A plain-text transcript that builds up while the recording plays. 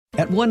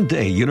At One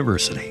Day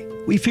University,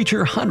 we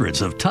feature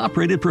hundreds of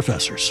top-rated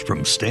professors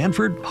from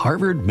Stanford,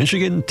 Harvard,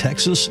 Michigan,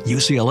 Texas,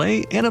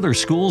 UCLA, and other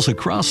schools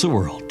across the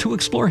world to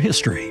explore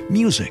history,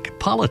 music,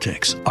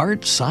 politics,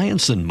 art,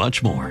 science, and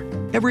much more.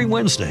 Every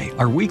Wednesday,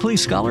 our weekly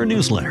scholar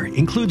newsletter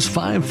includes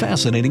 5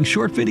 fascinating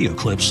short video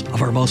clips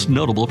of our most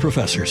notable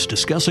professors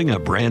discussing a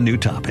brand new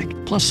topic,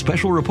 plus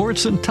special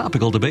reports and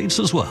topical debates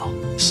as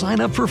well.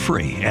 Sign up for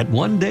free at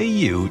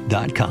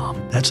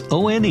onedayu.com. That's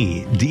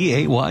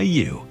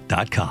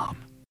ONEDAYU.com.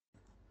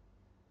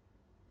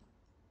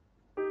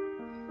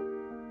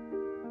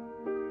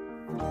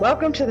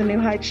 Welcome to the New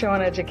Heights Show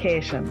on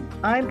Education.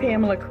 I'm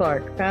Pamela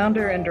Clark,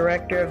 founder and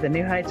director of the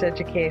New Heights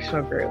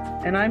Educational Group,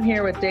 and I'm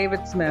here with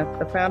David Smith,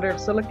 the founder of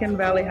Silicon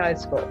Valley High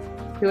School,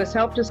 who has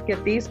helped us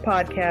get these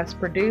podcasts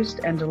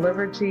produced and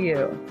delivered to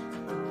you.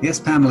 Yes,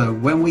 Pamela,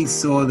 when we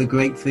saw the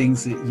great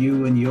things that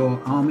you and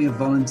your army of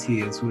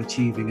volunteers were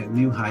achieving at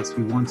New Heights,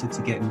 we wanted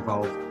to get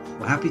involved.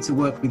 We're happy to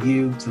work with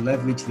you to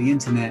leverage the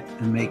internet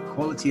and make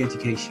quality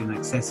education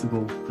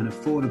accessible and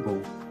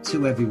affordable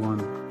to everyone,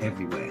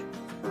 everywhere.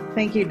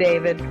 Thank you,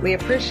 David. We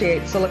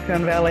appreciate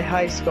Silicon Valley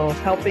High School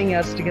helping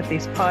us to get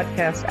these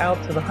podcasts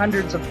out to the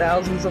hundreds of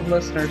thousands of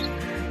listeners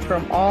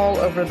from all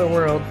over the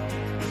world.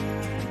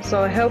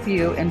 So I hope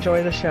you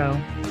enjoy the show.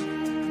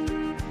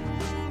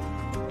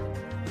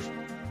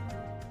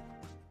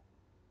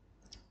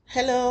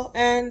 Hello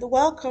and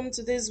welcome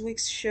to this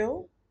week's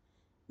show.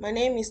 My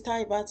name is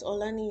Taibat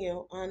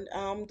Olaniyan and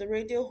I'm the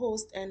radio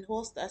host and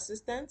host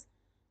assistant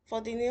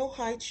for the New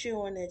Heights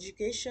Show on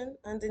Education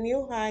and the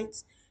New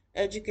Heights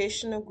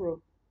Educational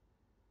Group.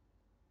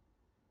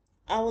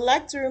 I would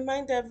like to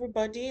remind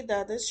everybody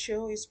that this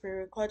show is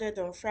pre-recorded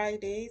on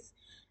Fridays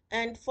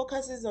and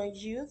focuses on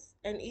youth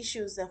and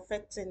issues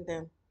affecting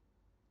them.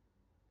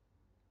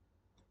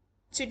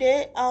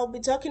 Today, I'll be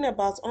talking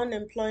about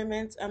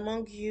unemployment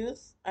among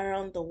youth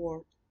around the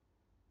world.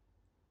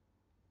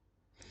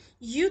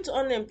 Youth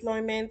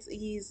unemployment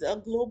is a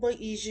global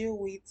issue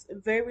with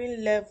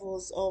varying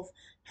levels of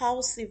how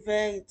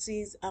severe it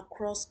is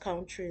across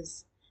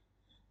countries.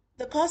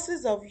 The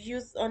causes of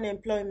youth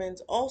unemployment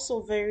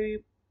also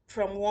vary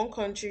from one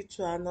country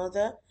to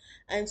another,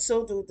 and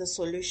so do the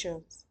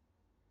solutions.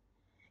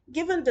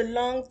 Given the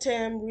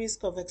long-term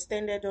risk of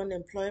extended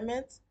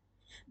unemployment,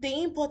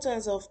 the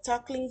importance of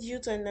tackling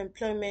youth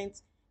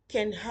unemployment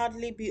can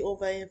hardly be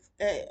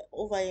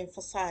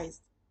overemphasized.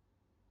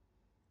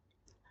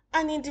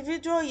 An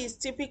individual is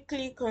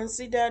typically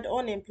considered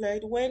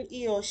unemployed when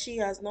he or she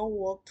has not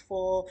worked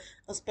for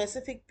a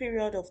specific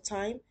period of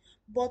time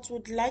but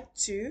would like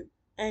to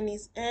and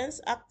is hence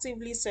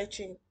actively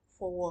searching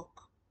for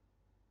work.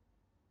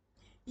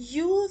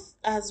 Youth,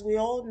 as we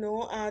all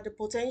know, are the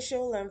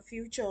potential and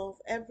future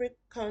of every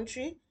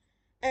country,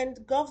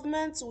 and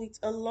governments with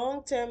a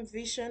long-term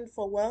vision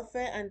for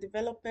welfare and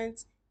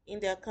development in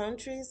their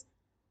countries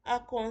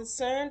are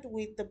concerned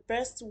with the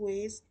best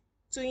ways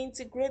to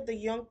integrate the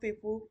young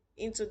people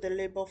into the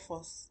labor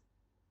force.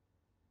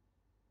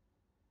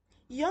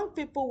 Young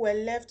people were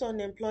left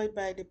unemployed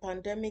by the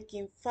pandemic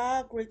in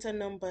far greater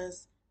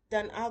numbers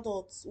than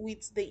adults,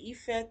 with the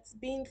effects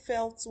being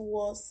felt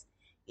worse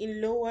in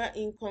lower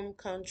income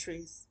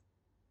countries.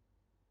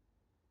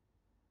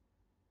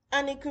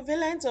 An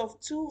equivalent of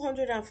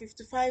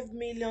 255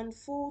 million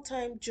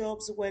full-time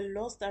jobs were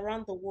lost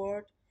around the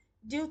world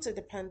due to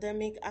the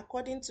pandemic,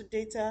 according to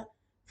data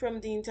from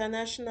the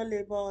International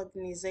Labour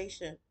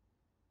Organization.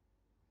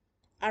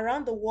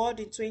 Around the world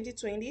in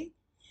 2020,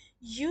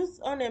 youth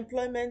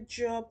unemployment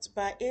dropped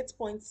by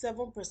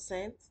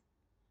 8.7%.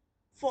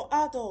 For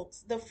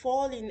adults, the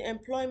fall in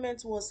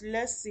employment was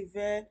less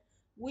severe,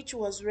 which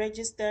was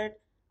registered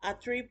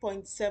at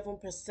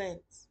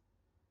 3.7%.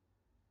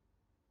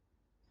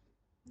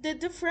 The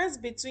difference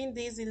between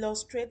these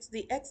illustrates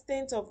the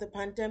extent of the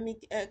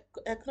pandemic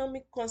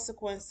economic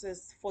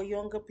consequences for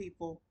younger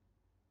people.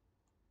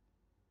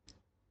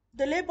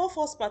 The labor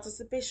force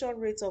participation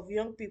rate of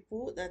young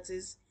people, that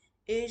is,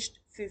 aged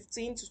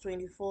 15 to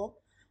 24,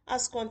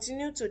 has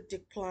continued to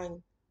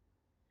decline.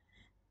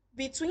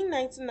 Between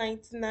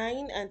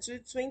 1999 and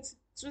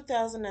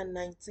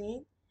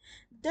 2019,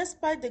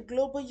 despite the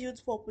global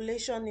youth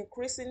population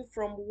increasing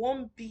from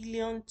 1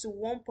 billion to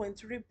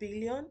 1.3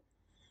 billion,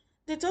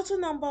 the total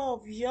number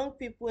of young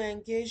people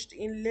engaged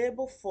in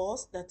labor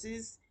force, that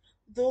is,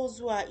 those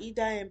who are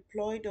either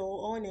employed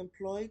or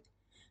unemployed,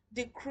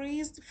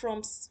 decreased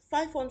from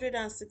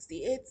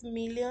 568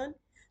 million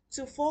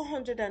to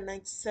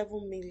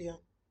 497 million.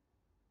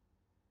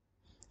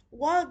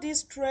 While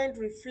this trend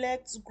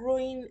reflects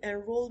growing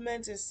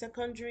enrollment in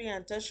secondary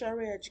and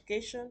tertiary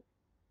education,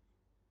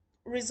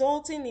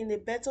 resulting in a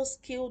better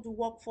skilled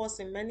workforce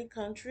in many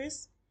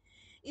countries,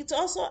 it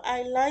also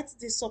highlights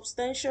the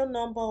substantial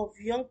number of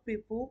young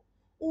people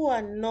who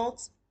are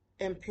not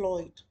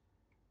employed.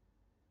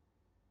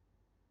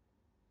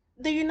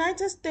 The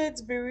United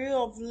States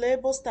Bureau of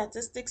Labor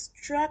Statistics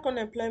track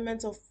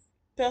unemployment of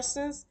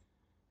persons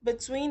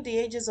between the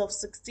ages of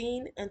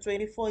 16 and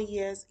 24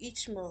 years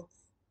each month.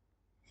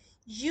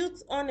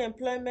 Youth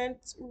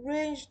unemployment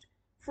ranged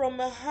from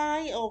a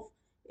high of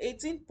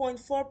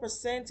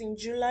 18.4% in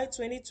July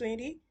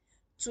 2020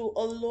 to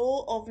a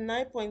low of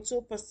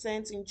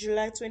 9.2% in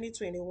July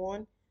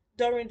 2021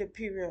 during the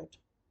period.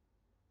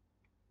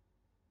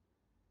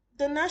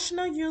 The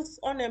national youth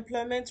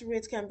unemployment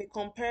rate can be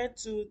compared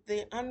to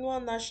the annual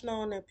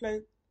national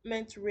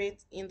unemployment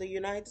rate in the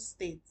United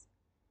States.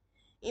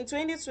 In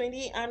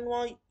 2020,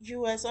 annual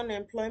US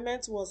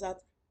unemployment was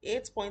at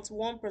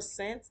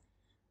 8.1%,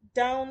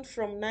 down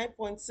from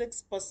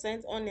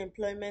 9.6%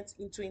 unemployment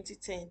in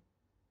 2010.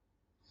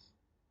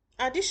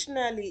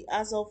 Additionally,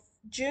 as of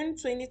June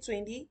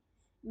 2020,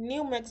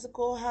 New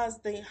Mexico has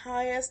the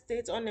highest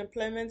state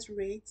unemployment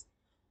rate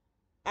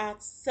at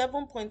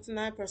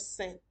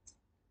 7.9%.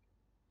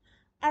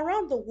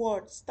 Around the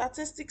world,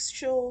 statistics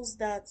shows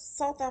that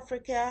South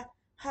Africa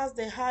has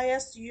the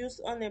highest youth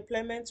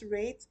unemployment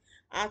rate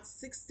at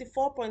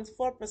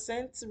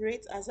 64.4%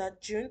 rate as at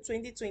June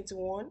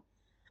 2021,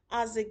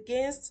 as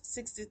against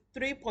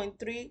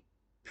 63.3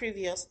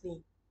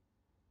 previously.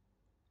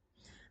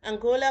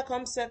 Angola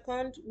comes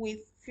second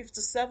with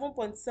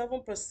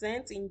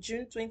 57.7% in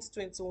June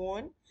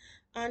 2021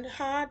 and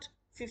had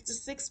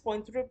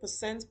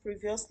 56.3%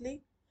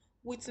 previously,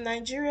 with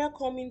Nigeria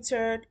coming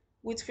third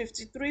with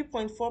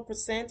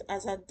 53.4%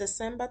 as at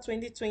December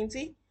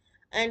 2020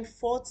 and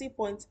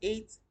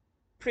 40.8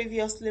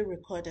 previously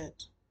recorded.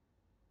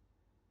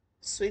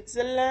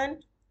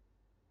 Switzerland,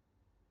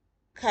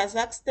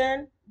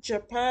 Kazakhstan,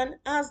 Japan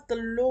has the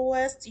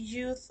lowest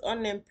youth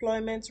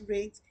unemployment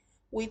rate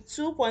with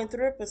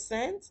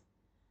 2.3%,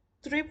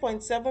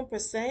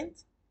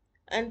 3.7%,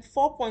 and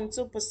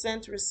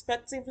 4.2%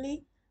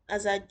 respectively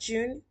as at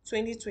June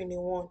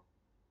 2021.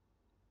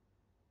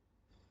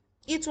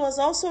 It was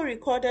also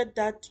recorded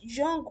that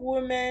young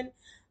women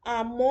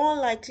are more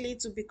likely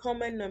to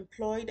become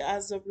unemployed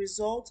as a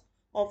result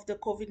of the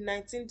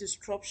COVID-19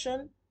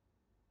 disruption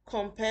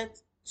compared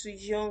to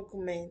young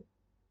men.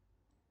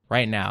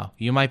 Right now,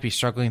 you might be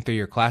struggling through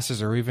your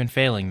classes or even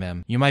failing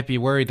them. You might be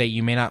worried that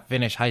you may not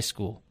finish high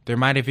school. There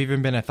might have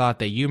even been a thought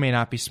that you may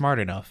not be smart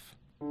enough.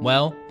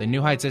 Well, the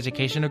New Heights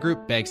Educational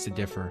Group begs to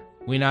differ.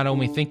 We not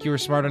only think you are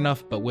smart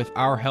enough, but with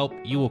our help,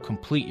 you will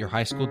complete your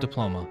high school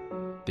diploma.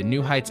 The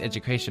New Heights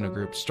Educational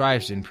Group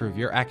strives to improve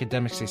your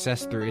academic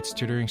success through its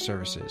tutoring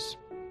services.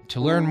 To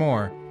learn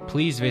more,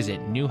 please visit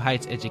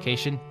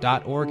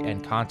newheightseducation.org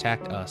and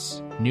contact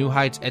us. New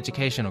Heights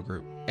Educational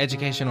Group,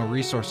 educational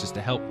resources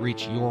to help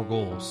reach your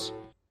goals.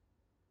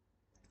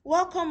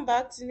 Welcome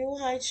back to New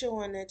Heights Show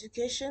on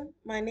Education.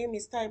 My name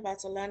is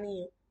Taibat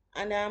Olaniyan,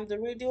 and I am the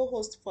radio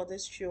host for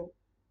this show.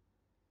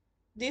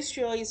 This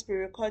show is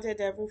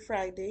pre-recorded every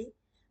Friday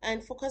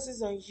and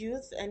focuses on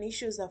youth and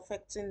issues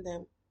affecting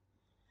them.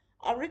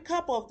 A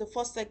recap of the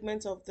first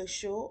segment of the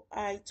show,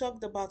 I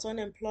talked about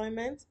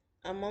unemployment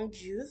among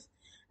youth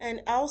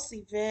and how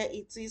severe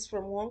it is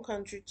from one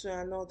country to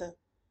another.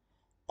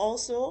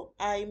 Also,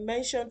 I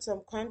mentioned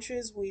some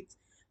countries with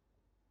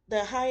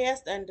the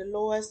highest and the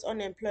lowest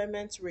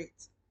unemployment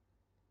rate.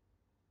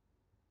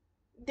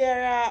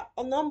 There are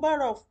a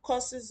number of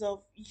causes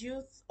of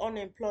youth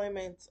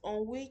unemployment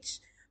on which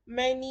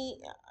many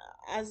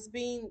has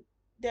been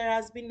there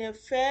has been a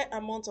fair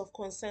amount of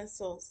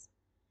consensus.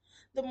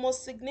 The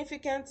most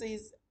significant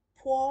is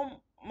poor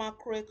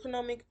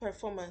macroeconomic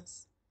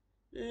performance.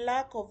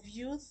 Lack of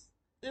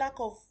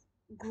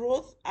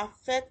growth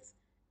affects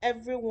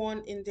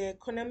everyone in the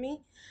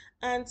economy,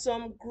 and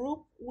some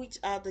group, which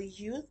are the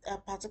youth, are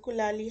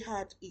particularly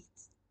hard hit.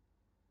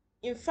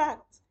 In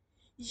fact,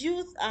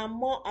 youth are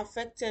more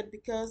affected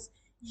because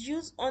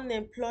youth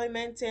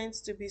unemployment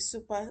tends to be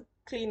super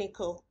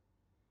clinical.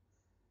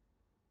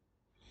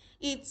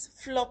 It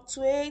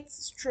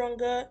fluctuates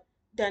stronger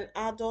than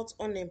adult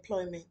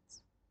unemployment.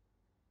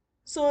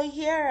 So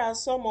here are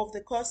some of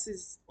the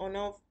causes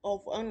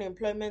of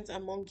unemployment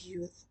among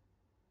youth.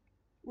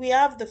 We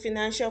have the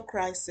financial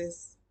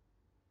crisis.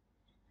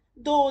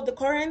 Though the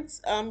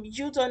current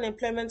youth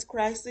unemployment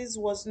crisis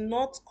was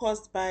not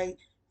caused by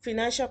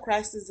financial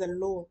crisis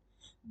alone,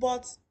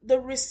 but the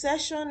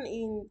recession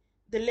in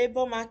the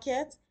labor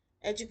market,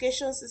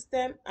 education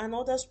system, and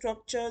other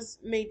structures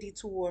made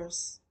it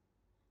worse.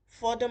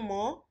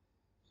 Furthermore,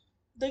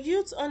 the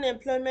youth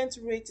unemployment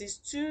rate is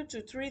 2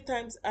 to 3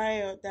 times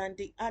higher than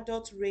the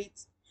adult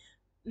rate,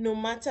 no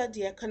matter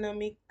the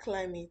economic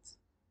climate.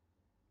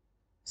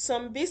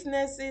 Some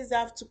businesses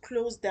have to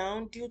close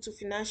down due to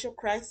financial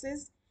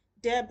crisis,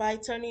 thereby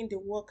turning the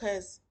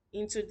workers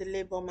into the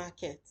labor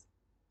market.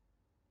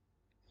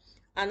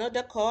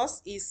 Another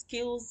cause is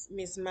skills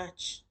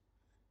mismatch.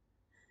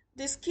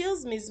 The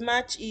skills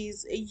mismatch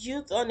is a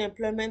youth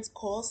unemployment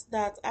cause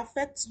that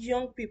affects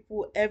young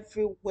people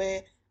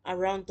everywhere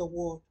around the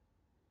world.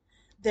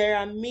 There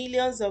are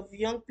millions of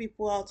young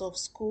people out of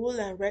school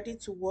and ready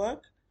to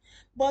work,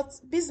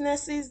 but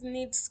businesses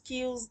need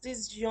skills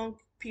these young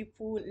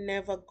people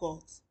never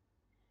got.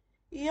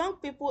 Young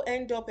people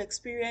end up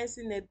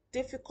experiencing a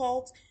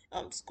difficult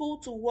school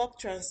to work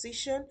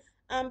transition,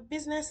 and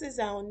businesses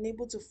are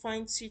unable to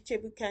find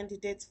suitable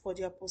candidates for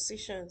their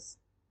positions.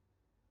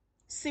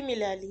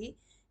 Similarly,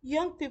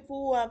 Young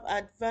people who have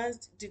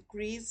advanced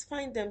degrees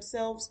find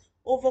themselves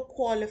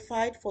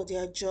overqualified for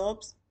their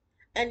jobs,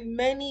 and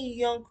many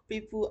young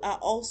people are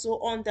also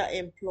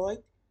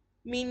underemployed,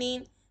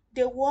 meaning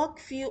they work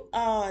few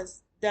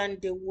hours than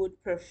they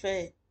would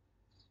prefer.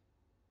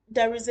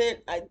 There is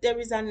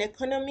an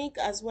economic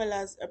as well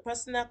as a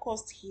personal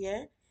cost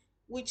here,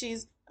 which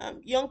is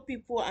young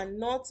people are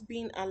not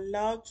being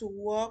allowed to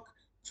work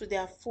to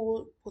their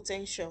full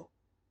potential.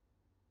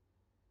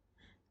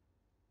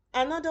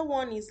 Another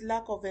one is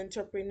lack of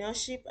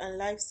entrepreneurship and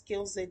life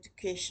skills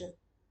education.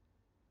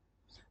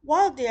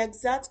 While the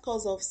exact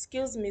cause of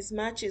skills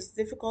mismatch is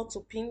difficult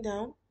to pin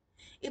down,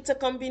 it's a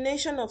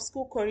combination of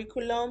school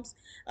curriculums,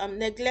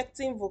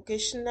 neglecting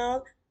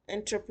vocational,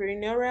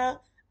 entrepreneurial,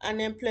 and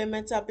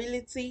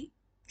employmentability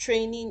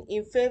training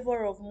in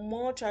favor of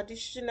more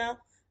traditional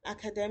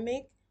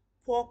academic,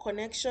 poor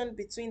connection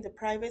between the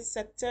private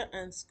sector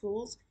and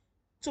schools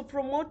to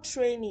promote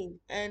training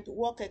and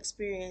work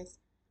experience,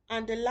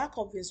 and the lack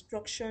of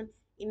instruction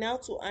in how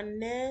to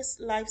harness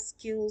life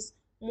skills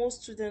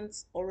most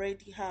students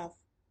already have.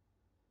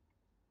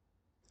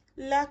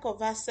 Lack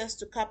of access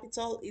to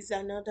capital is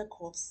another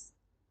cause.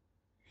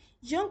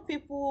 Young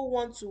people who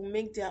want to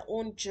make their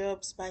own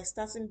jobs by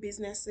starting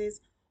businesses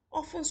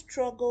often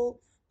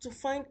struggle to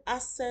find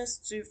access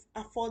to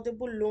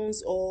affordable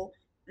loans or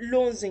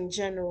loans in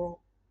general.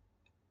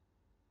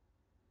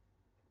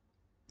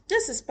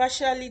 This is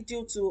partially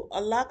due to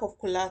a lack of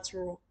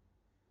collateral.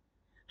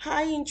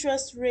 High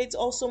interest rates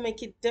also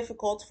make it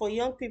difficult for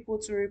young people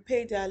to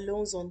repay their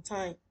loans on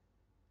time.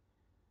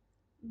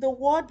 The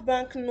World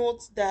Bank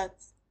notes that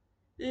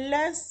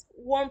less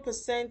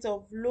 1%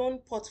 of loan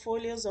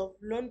portfolios of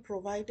loan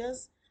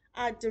providers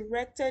are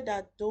directed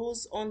at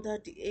those under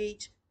the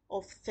age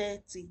of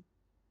 30.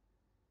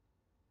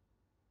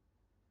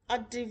 A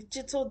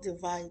digital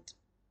divide.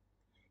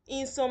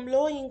 In some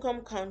low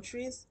income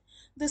countries,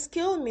 the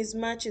skill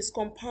mismatch is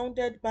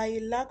compounded by a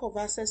lack of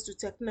access to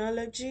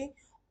technology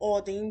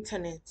or the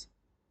internet.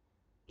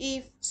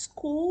 If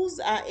schools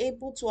are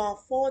able to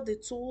afford the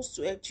tools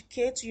to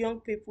educate young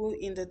people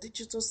in the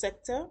digital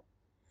sector,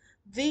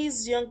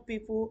 these young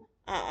people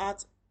are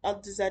at a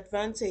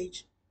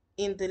disadvantage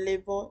in the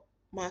labor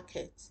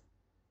market.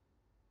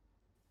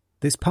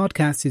 This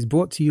podcast is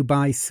brought to you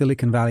by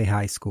Silicon Valley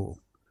High School,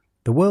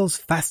 the world's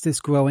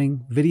fastest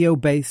growing, video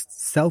based,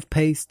 self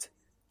paced,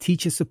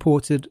 teacher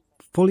supported,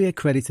 fully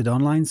accredited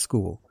online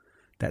school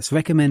that's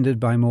recommended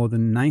by more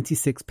than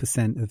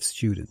 96% of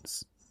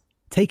students.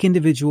 Take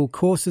individual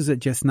courses at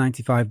just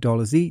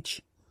 $95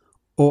 each,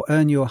 or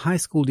earn your high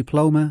school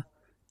diploma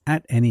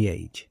at any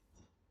age.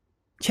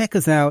 Check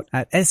us out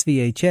at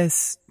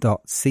svhs.co.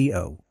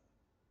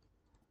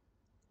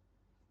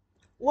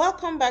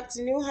 Welcome back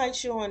to New Heights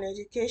Show on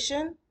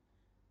Education.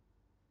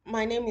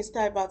 My name is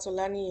Taibat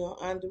Olaniyan.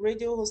 I'm the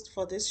radio host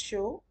for this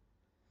show.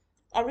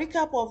 A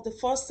recap of the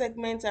first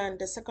segment and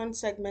the second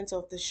segment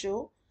of the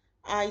show.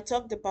 I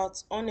talked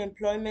about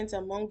unemployment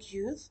among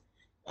youth,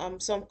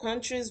 some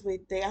countries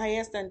with the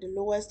highest and the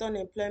lowest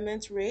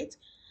unemployment rate,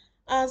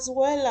 as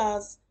well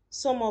as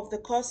some of the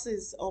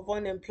causes of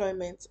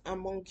unemployment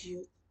among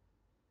youth.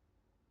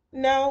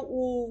 Now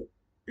we'll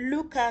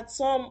look at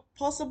some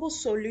possible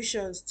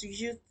solutions to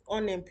youth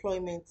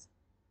unemployment.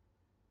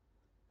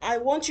 I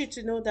want you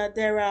to know that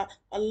there are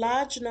a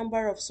large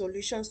number of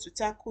solutions to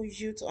tackle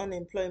youth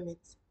unemployment.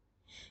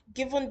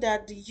 Given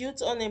that the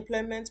youth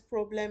unemployment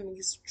problem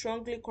is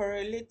strongly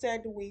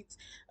correlated with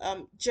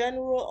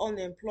general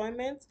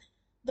unemployment,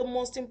 the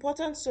most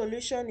important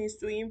solution is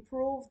to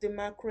improve the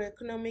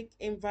macroeconomic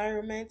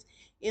environment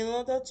in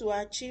order to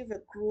achieve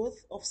a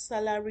growth of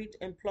salaried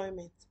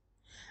employment.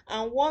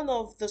 And one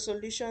of the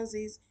solutions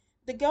is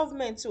the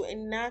government to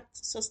enact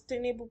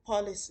sustainable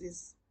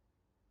policies.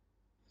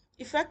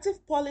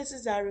 Effective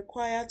policies are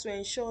required to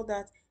ensure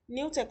that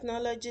new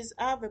technologies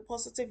have a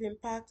positive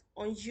impact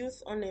on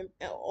youth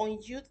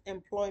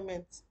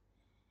employment.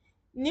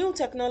 New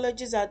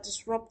technologies are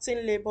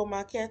disrupting labor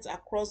markets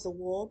across the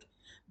world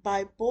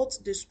by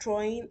both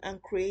destroying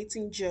and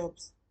creating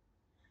jobs.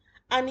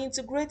 An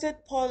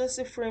integrated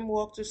policy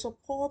framework to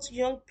support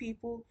young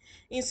people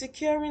in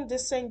securing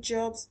decent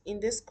jobs in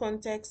this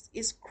context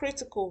is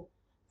critical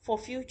for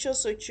future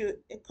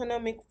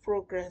socio-economic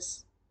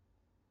progress.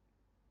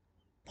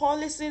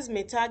 Policies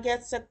may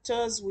target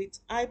sectors with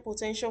high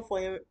potential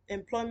for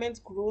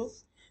employment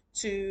growth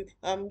to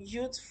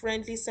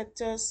youth-friendly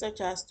sectors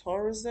such as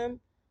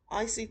tourism,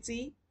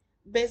 ICT,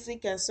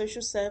 basic and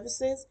social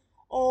services,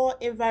 or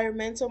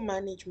environmental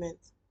management.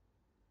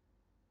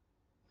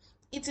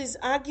 It is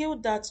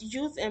argued that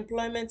youth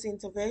employment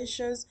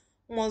interventions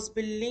must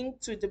be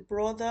linked to the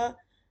broader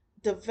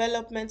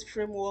development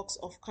frameworks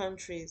of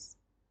countries.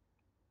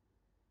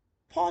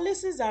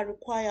 Policies are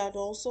required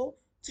also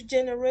to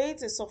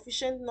generate a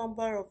sufficient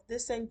number of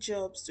decent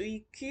jobs to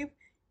equip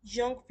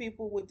young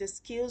people with the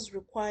skills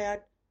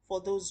required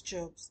for those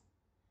jobs,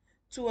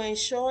 to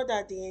ensure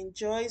that they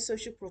enjoy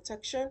social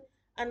protection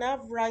and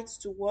have rights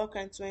to work,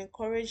 and to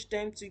encourage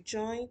them to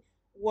join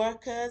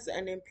workers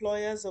and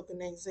employers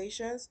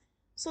organizations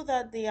so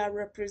that they are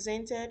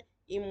represented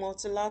in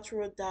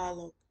multilateral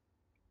dialogue.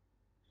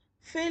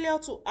 Failure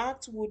to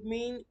act would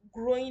mean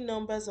growing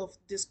numbers of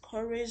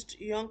discouraged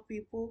young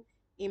people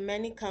in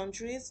many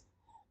countries,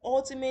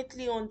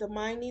 ultimately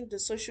undermining the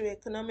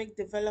socio-economic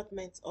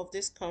development of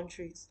these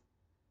countries.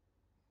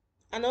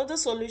 Another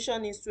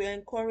solution is to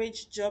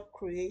encourage job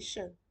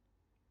creation.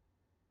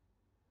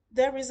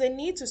 There is a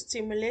need to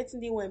stimulate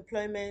new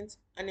employment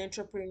and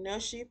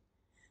entrepreneurship,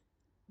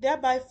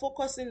 thereby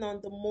focusing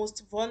on the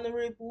most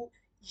vulnerable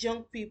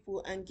young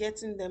people and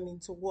getting them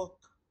into work.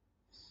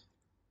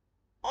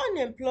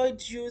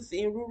 Unemployed youth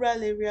in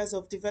rural areas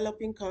of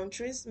developing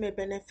countries may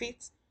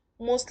benefit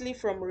mostly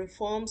from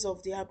reforms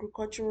of the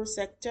agricultural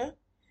sector,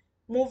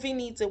 moving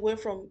it away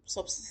from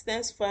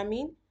subsistence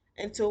farming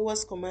and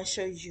towards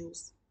commercial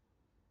use.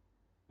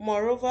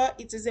 Moreover,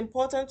 it is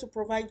important to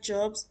provide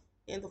jobs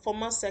in the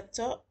formal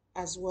sector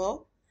as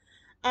well,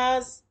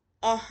 as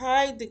a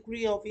high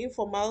degree of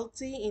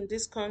informality in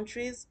these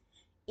countries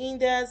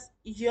hinders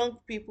young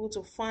people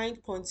to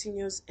find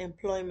continuous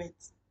employment.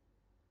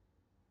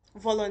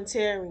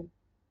 Volunteering.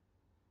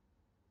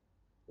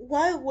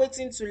 While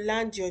waiting to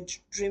land your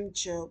dream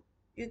job,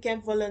 you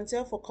can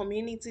volunteer for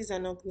communities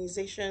and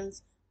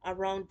organizations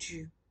around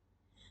you.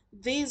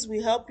 These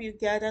will help you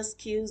gather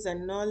skills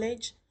and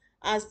knowledge,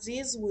 as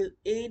these will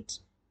aid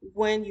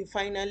when you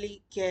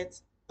finally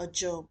get a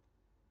job.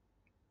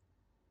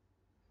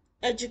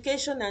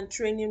 Education and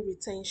training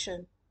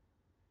retention.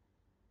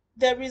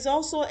 There is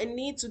also a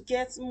need to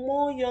get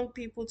more young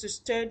people to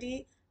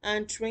study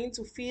and train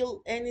to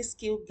fill any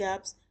skill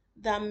gaps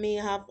that may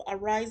have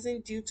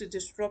arisen due to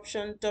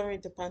disruption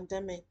during the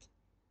pandemic.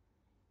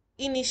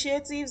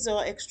 Initiatives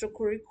or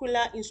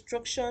extracurricular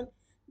instruction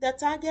that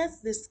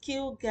targets the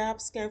skill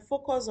gaps can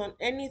focus on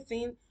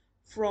anything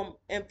from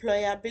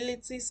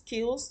employability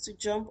skills to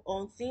job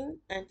hunting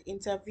and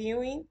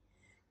interviewing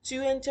to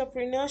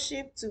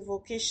entrepreneurship to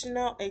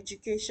vocational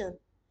education.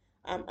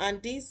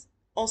 And this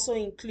also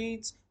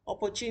includes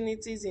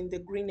opportunities in the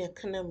green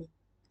economy.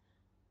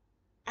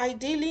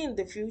 Ideally, in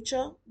the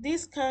future,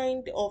 this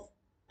kind of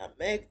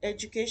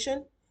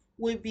education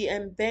will be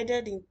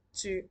embedded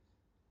into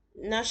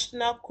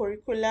national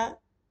curricula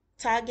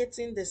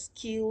targeting the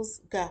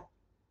skills gap.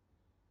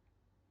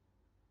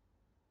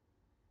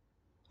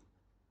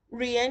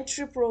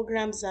 Re-entry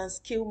programs and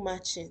skill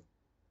matching.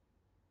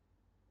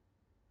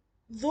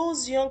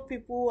 Those young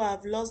people who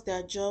have lost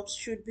their jobs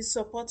should be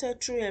supported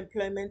through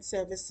employment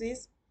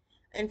services,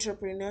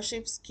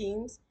 entrepreneurship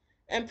schemes,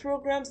 and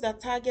programs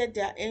that target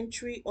their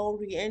entry or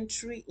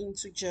re-entry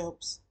into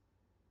jobs.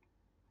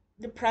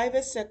 The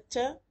private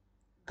sector,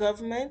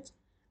 government,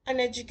 and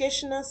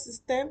educational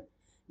system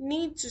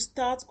need to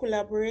start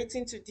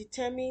collaborating to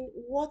determine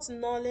what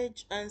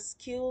knowledge and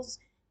skills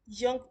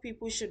young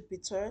people should be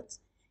taught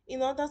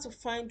in order to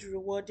find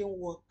rewarding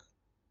work.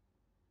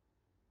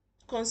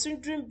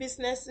 Considering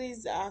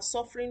businesses are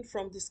suffering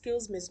from the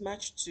skills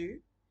mismatch too,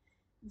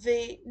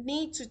 they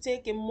need to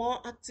take a more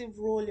active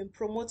role in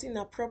promoting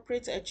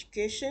appropriate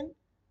education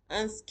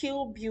and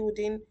skill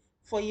building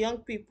for young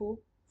people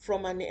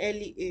from an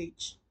early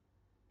age.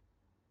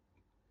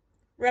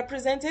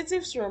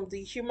 Representatives from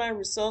the Human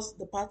Resource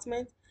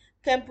Department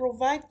can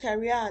provide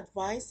career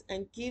advice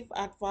and give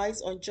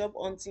advice on job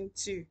hunting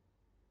too.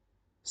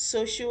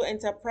 Social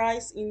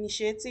enterprise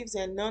initiatives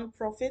and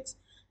non-profits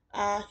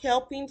are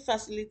helping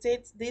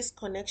facilitate these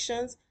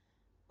connections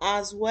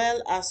as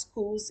well as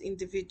schools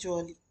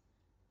individually.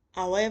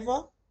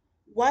 However,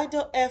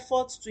 wider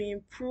efforts to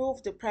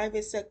improve the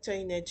private sector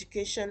in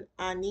education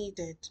are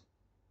needed.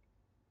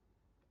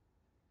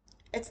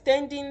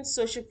 Extending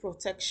social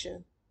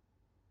protection.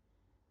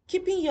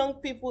 Keeping young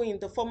people in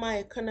the formal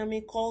economy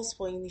calls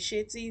for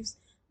initiatives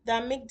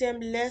that make them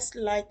less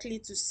likely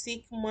to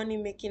seek money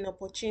making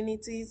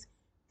opportunities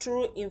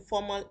through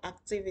informal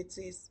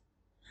activities.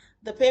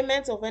 The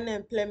payment of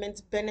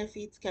unemployment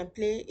benefits can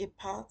play a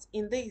part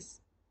in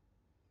this.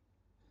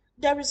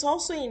 There is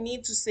also a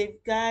need to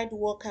safeguard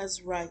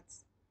workers'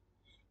 rights.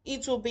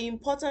 It will be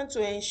important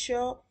to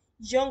ensure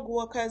young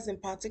workers in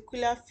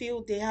particular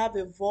feel they have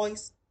a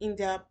voice in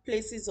their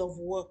places of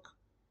work.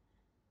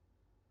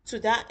 To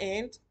that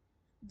end,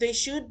 they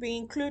should be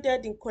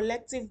included in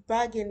collective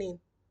bargaining,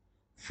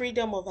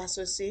 freedom of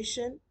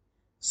association,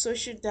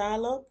 social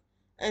dialogue,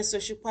 and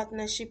social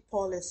partnership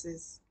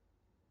policies.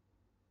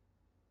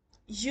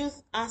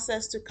 Youth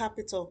access to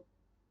capital.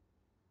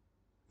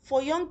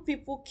 For young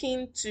people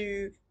keen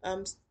to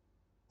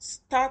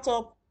start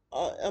up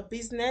a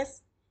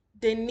business,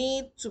 they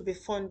need to be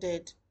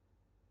funded.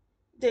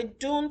 They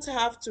don't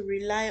have to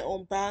rely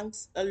on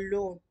banks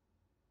alone.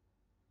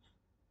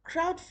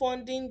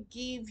 Crowdfunding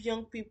gives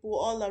young people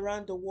all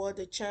around the world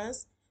a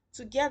chance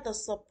to get the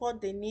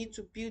support they need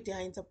to build their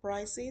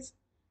enterprises,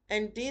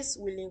 and this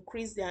will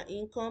increase their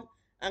income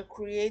and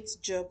create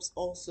jobs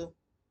also.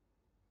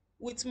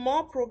 With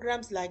more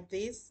programs like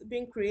this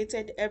being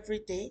created every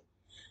day,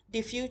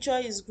 the future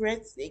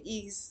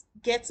is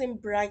getting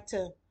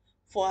brighter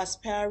for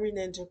aspiring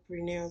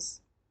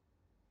entrepreneurs.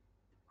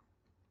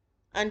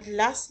 And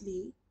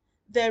lastly,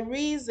 there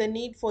is a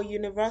need for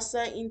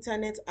universal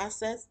internet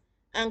access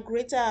and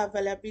greater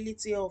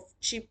availability of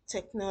cheap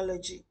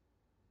technology.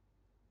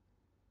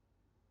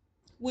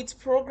 With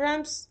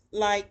programs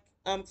like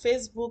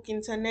Facebook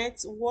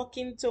Internet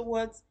working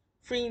towards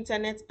free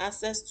internet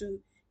access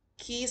to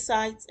key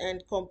sites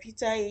and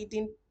computer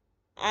aiding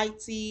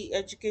IT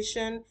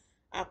education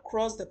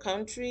across the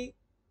country,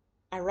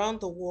 around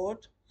the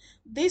world,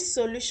 this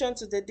solution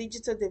to the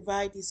digital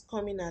divide is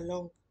coming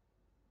along.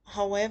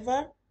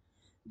 However,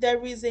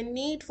 there is a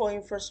need for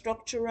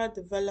infrastructural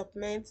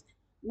development,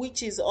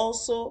 which is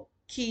also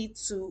key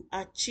to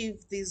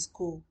achieve this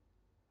goal.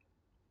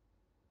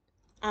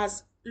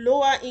 As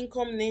lower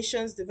income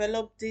nations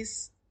develop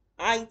these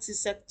IT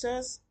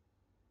sectors,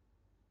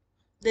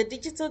 the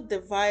digital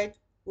divide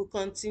will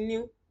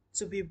continue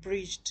to be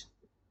bridged.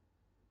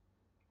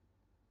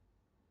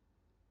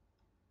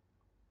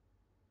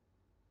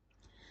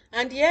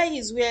 And here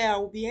is where I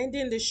will be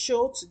ending the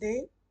show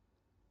today.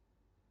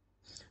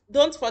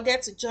 Don't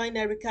forget to join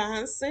Erica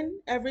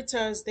Hansen every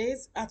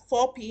Thursdays at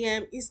 4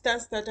 p.m.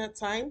 Eastern Standard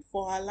Time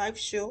for our live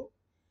show.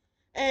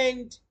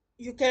 And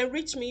you can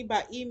reach me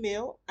by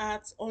email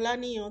at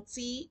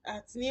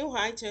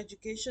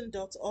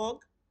olaniyan@newheighteducation.org.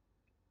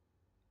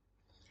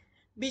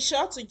 Be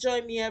sure to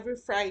join me every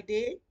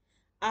Friday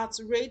at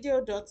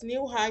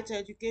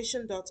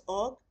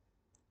radio.newheighteducation.org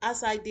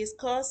as I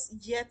discuss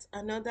yet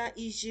another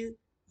issue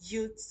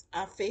youths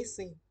are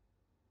facing.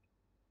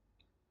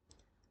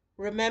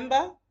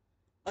 Remember,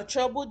 a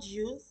troubled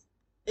youth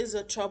is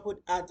a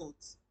troubled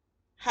adult.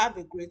 Have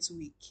a great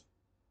week.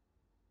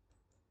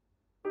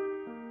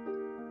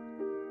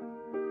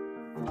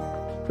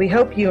 We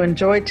hope you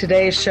enjoyed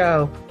today's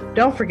show.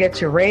 Don't forget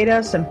to rate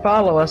us and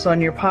follow us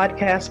on your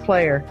podcast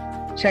player.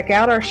 Check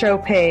out our show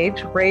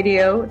page,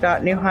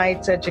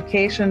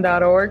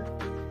 radio.newheightseducation.org,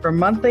 for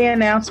monthly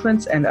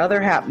announcements and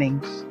other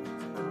happenings.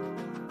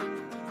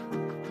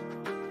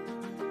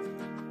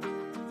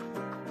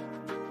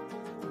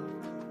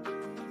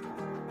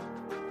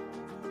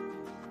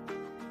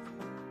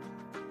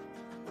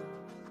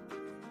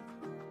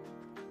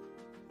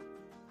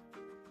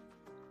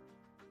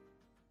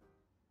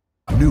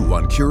 New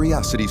on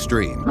Curiosity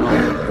Stream.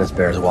 This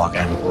bear's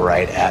walking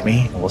right at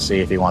me. We'll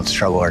see if he wants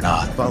trouble or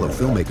not. Follow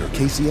filmmaker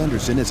Casey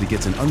Anderson as he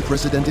gets an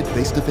unprecedented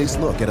face-to-face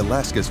look at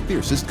Alaska's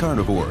fiercest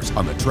carnivores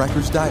on the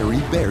Tracker's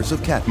Diary Bears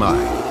of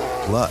Katmai.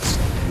 Plus,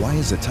 why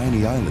is a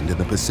tiny island in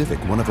the Pacific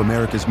one of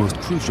America's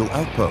most crucial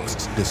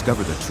outposts?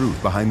 Discover the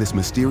truth behind this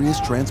mysterious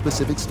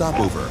trans-Pacific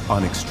stopover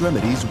on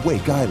Extremities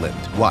Wake Island.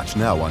 Watch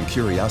now on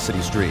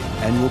Curiosity Stream.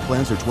 Annual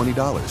plans are $20,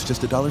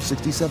 just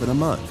 $1.67 a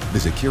month.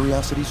 Visit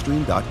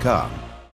curiositystream.com.